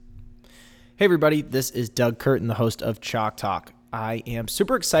Hey everybody, this is Doug Curtin, the host of Chalk Talk. I am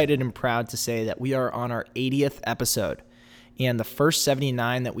super excited and proud to say that we are on our 80th episode, and the first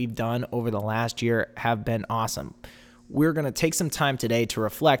 79 that we've done over the last year have been awesome. We're going to take some time today to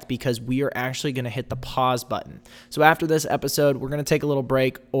reflect because we are actually going to hit the pause button. So after this episode, we're going to take a little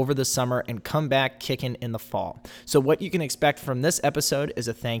break over the summer and come back kicking in the fall. So what you can expect from this episode is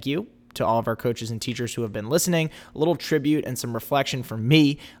a thank you to all of our coaches and teachers who have been listening, a little tribute and some reflection from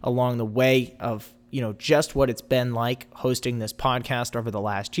me along the way of, just what it's been like hosting this podcast over the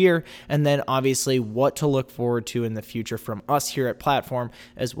last year, and then obviously what to look forward to in the future from us here at Platform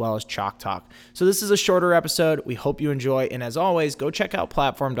as well as Chalk Talk. So this is a shorter episode. We hope you enjoy, and as always, go check out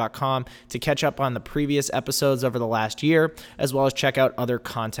platform.com to catch up on the previous episodes over the last year, as well as check out other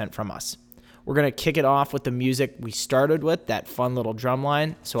content from us. We're going to kick it off with the music we started with, that fun little drum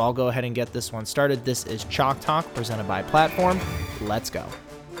line. So I'll go ahead and get this one started. This is Chalk Talk presented by Platform. Let's go.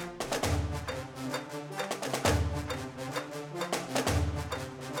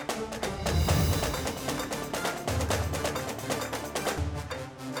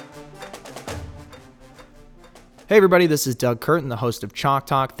 Hey everybody, this is Doug Curtin, the host of Chalk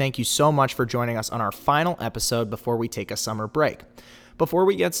Talk. Thank you so much for joining us on our final episode before we take a summer break. Before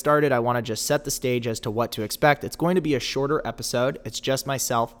we get started, I want to just set the stage as to what to expect. It's going to be a shorter episode. It's just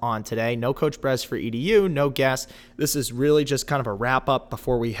myself on today. No Coach Brez for EDU, no guests. This is really just kind of a wrap up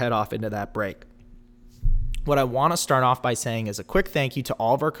before we head off into that break. What I want to start off by saying is a quick thank you to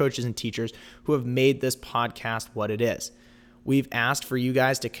all of our coaches and teachers who have made this podcast what it is. We've asked for you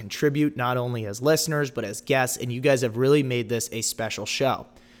guys to contribute not only as listeners, but as guests, and you guys have really made this a special show.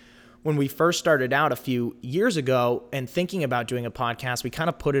 When we first started out a few years ago and thinking about doing a podcast, we kind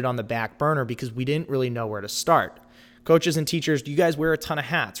of put it on the back burner because we didn't really know where to start. Coaches and teachers, you guys wear a ton of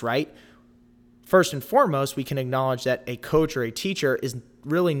hats, right? First and foremost, we can acknowledge that a coach or a teacher is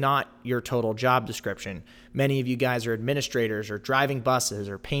really not your total job description. Many of you guys are administrators or driving buses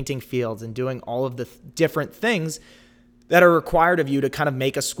or painting fields and doing all of the different things that are required of you to kind of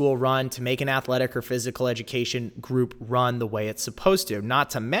make a school run, to make an athletic or physical education group run the way it's supposed to. Not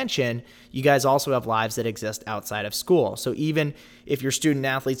to mention, you guys also have lives that exist outside of school. So even if your student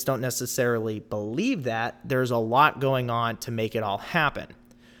athletes don't necessarily believe that, there's a lot going on to make it all happen.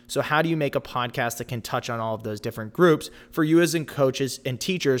 So how do you make a podcast that can touch on all of those different groups for you as in coaches and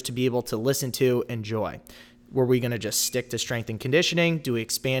teachers to be able to listen to, enjoy? Were we going to just stick to strength and conditioning? Do we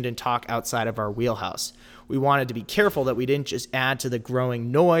expand and talk outside of our wheelhouse? We wanted to be careful that we didn't just add to the growing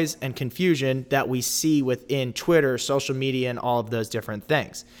noise and confusion that we see within Twitter, social media, and all of those different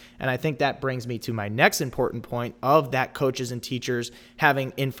things. And I think that brings me to my next important point of that coaches and teachers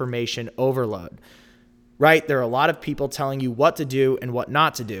having information overload. Right? There are a lot of people telling you what to do and what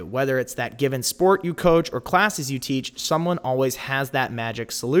not to do. Whether it's that given sport you coach or classes you teach, someone always has that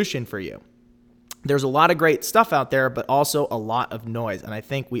magic solution for you. There's a lot of great stuff out there, but also a lot of noise. And I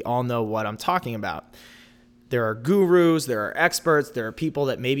think we all know what I'm talking about. There are gurus, there are experts, there are people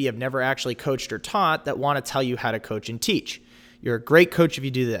that maybe have never actually coached or taught that want to tell you how to coach and teach. You're a great coach if you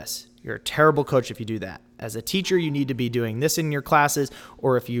do this. You're a terrible coach if you do that. As a teacher, you need to be doing this in your classes,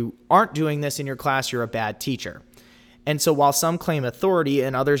 or if you aren't doing this in your class, you're a bad teacher. And so while some claim authority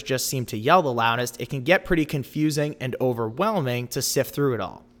and others just seem to yell the loudest, it can get pretty confusing and overwhelming to sift through it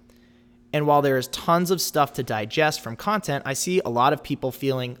all. And while there is tons of stuff to digest from content, I see a lot of people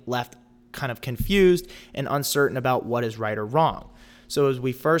feeling left kind of confused and uncertain about what is right or wrong. So as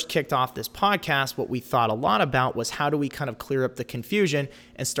we first kicked off this podcast, what we thought a lot about was how do we kind of clear up the confusion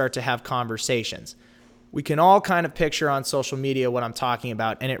and start to have conversations. We can all kind of picture on social media what I'm talking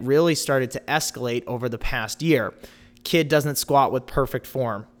about, and it really started to escalate over the past year. Kid doesn't squat with perfect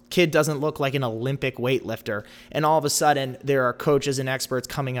form. Kid doesn't look like an Olympic weightlifter. And all of a sudden, there are coaches and experts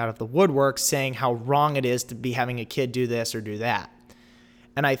coming out of the woodwork saying how wrong it is to be having a kid do this or do that.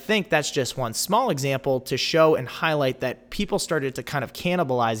 And I think that's just one small example to show and highlight that people started to kind of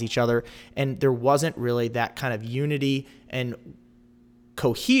cannibalize each other, and there wasn't really that kind of unity and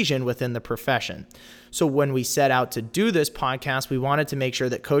cohesion within the profession. So when we set out to do this podcast, we wanted to make sure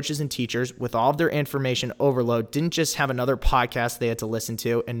that coaches and teachers, with all of their information overload, didn't just have another podcast they had to listen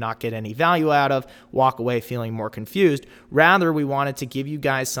to and not get any value out of, walk away feeling more confused. Rather, we wanted to give you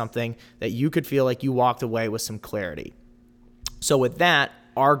guys something that you could feel like you walked away with some clarity. So with that,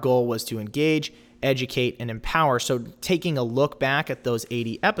 our goal was to engage, educate, and empower. So taking a look back at those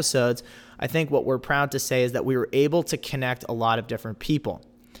 80 episodes, I think what we're proud to say is that we were able to connect a lot of different people.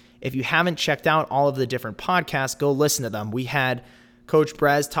 If you haven't checked out all of the different podcasts, go listen to them. We had Coach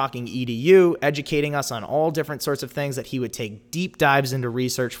Brez talking EDU, educating us on all different sorts of things that he would take deep dives into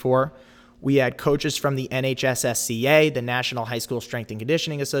research for. We had coaches from the NHSSCA, the National High School Strength and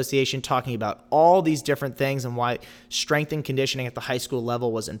Conditioning Association, talking about all these different things and why strength and conditioning at the high school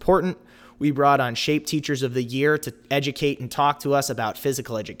level was important. We brought on Shape Teachers of the Year to educate and talk to us about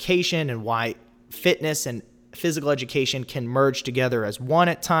physical education and why fitness and physical education can merge together as one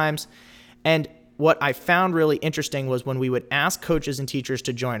at times. And what I found really interesting was when we would ask coaches and teachers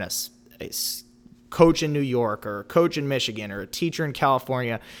to join us, a coach in New York or a coach in Michigan or a teacher in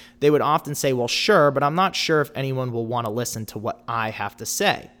California, they would often say, well, sure, but I'm not sure if anyone will want to listen to what I have to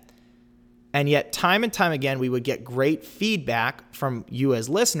say. And yet time and time again, we would get great feedback from you as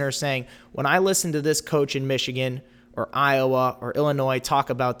listeners saying, when I listen to this coach in Michigan or Iowa or Illinois talk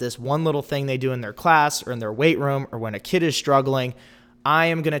about this one little thing they do in their class or in their weight room, or when a kid is struggling, I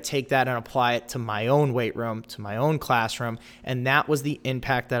am going to take that and apply it to my own weight room, to my own classroom. And that was the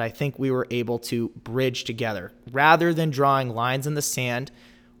impact that I think we were able to bridge together. Rather than drawing lines in the sand,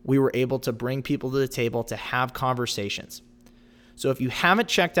 we were able to bring people to the table to have conversations. So if you haven't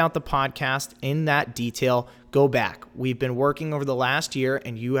checked out the podcast in that detail, go back. We've been working over the last year,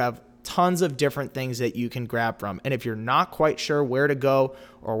 and you have tons of different things that you can grab from. And if you're not quite sure where to go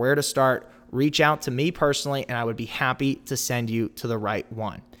or where to start, reach out to me personally, and I would be happy to send you to the right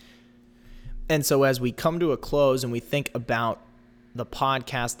one. And so as we come to a close and we think about the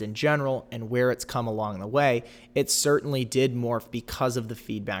podcast in general and where it's come along the way, it certainly did morph because of the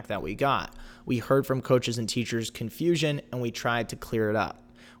feedback that we got. We heard from coaches and teachers confusion, and we tried to clear it up.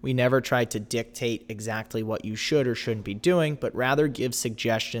 We never tried to dictate exactly what you should or shouldn't be doing, but rather give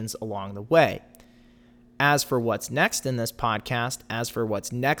suggestions along the way. As for what's next in this podcast, as for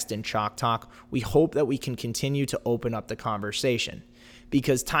what's next in Chalk Talk, we hope that we can continue to open up the conversation.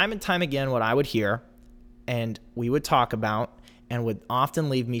 Because time and time again, what I would hear and we would talk about and would often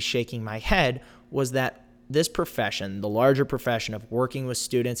leave me shaking my head was that this profession, the larger profession of working with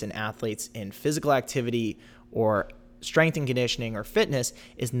students and athletes in physical activity or strength and conditioning or fitness,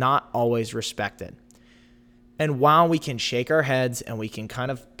 is not always respected. And while we can shake our heads and we can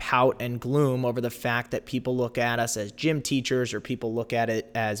kind of pout and gloom over the fact that people look at us as gym teachers, or people look at it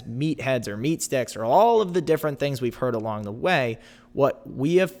as meatheads or meat sticks, or all of the different things we've heard along the way, what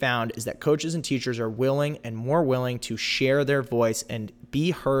we have found is that coaches and teachers are willing and more willing to share their voice and be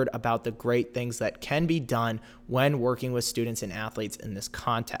heard about the great things that can be done when working with students and athletes in this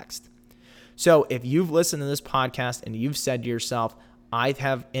context. So if you've listened to this podcast and you've said to yourself, I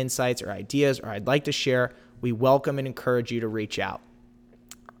have insights or ideas or I'd like to share, we welcome and encourage you to reach out.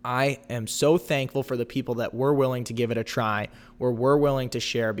 I am so thankful for the people that were willing to give it a try, or were willing to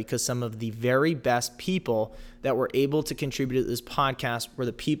share, because some of the very best people that were able to contribute to this podcast were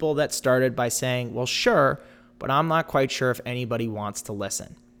the people that started by saying, well, sure, but I'm not quite sure if anybody wants to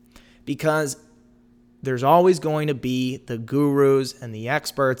listen. Because there's always going to be the gurus and the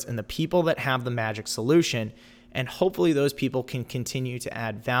experts and the people that have the magic solution, and hopefully those people can continue to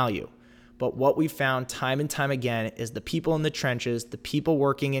add value. But what we found time and time again is the people in the trenches, the people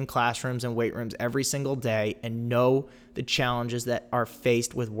working in classrooms and weight rooms every single day and know the challenges that are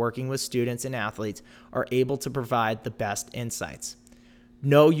faced with working with students and athletes, are able to provide the best insights.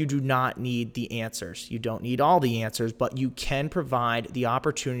 No, you do not need the answers. You don't need all the answers, but you can provide the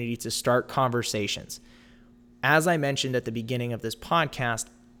opportunity to start conversations. As I mentioned at the beginning of this podcast,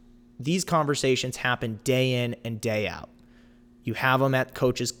 these conversations happen day in and day out. You have them at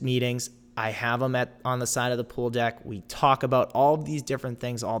coaches' meetings. I have them on the side of the pool deck. We talk about all of these different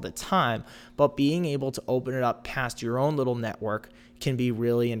things all the time, but being able to open it up past your own little network can be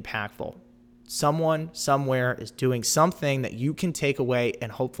really impactful. Someone somewhere is doing something that you can take away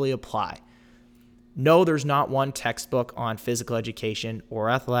and hopefully apply. No, there's not one textbook on physical education or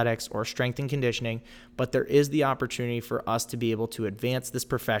athletics or strength and conditioning, but there is the opportunity for us to be able to advance this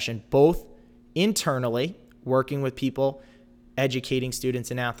profession, both internally, working with people, educating students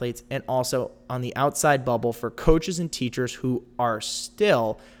and athletes, and also on the outside bubble for coaches and teachers who are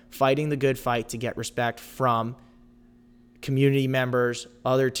still fighting the good fight to get respect from community members,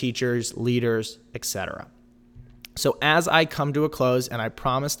 other teachers, leaders, etc. So as I come to a close, and I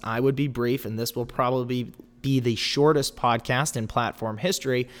promised I would be brief, and this will probably be the shortest podcast in platform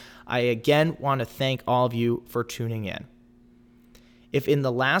history, I again want to thank all of you for tuning in. If in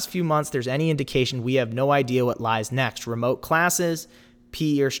the last few months there's any indication, we have no idea what lies next. Remote classes,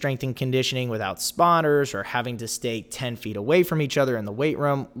 PE or strength and conditioning without spotters, or having to stay 10 feet away from each other in the weight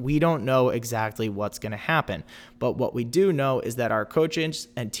room, we don't know exactly what's going to happen. But what we do know is that our coaches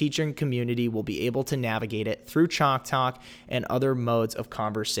and teaching community will be able to navigate it through Chalk Talk and other modes of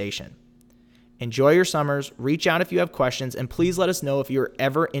conversation. Enjoy your summers, reach out if you have questions, and please let us know if you're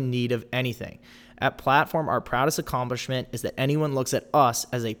ever in need of anything. At Platform, our proudest accomplishment is that anyone looks at us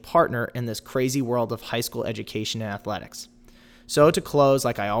as a partner in this crazy world of high school education and athletics. So to close,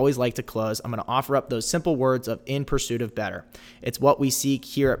 like I always like to close, I'm going to offer up those simple words of in pursuit of better. It's what we seek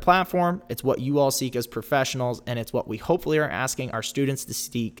here at Platform, it's what you all seek as professionals, and it's what we hopefully are asking our students to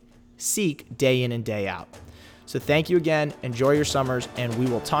seek day in and day out. So thank you again, enjoy your summers, and we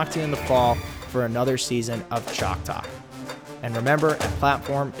will talk to you in the fall for another season of Chalk Talk. And remember, at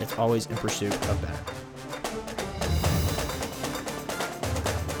Platform, it's always in pursuit of better.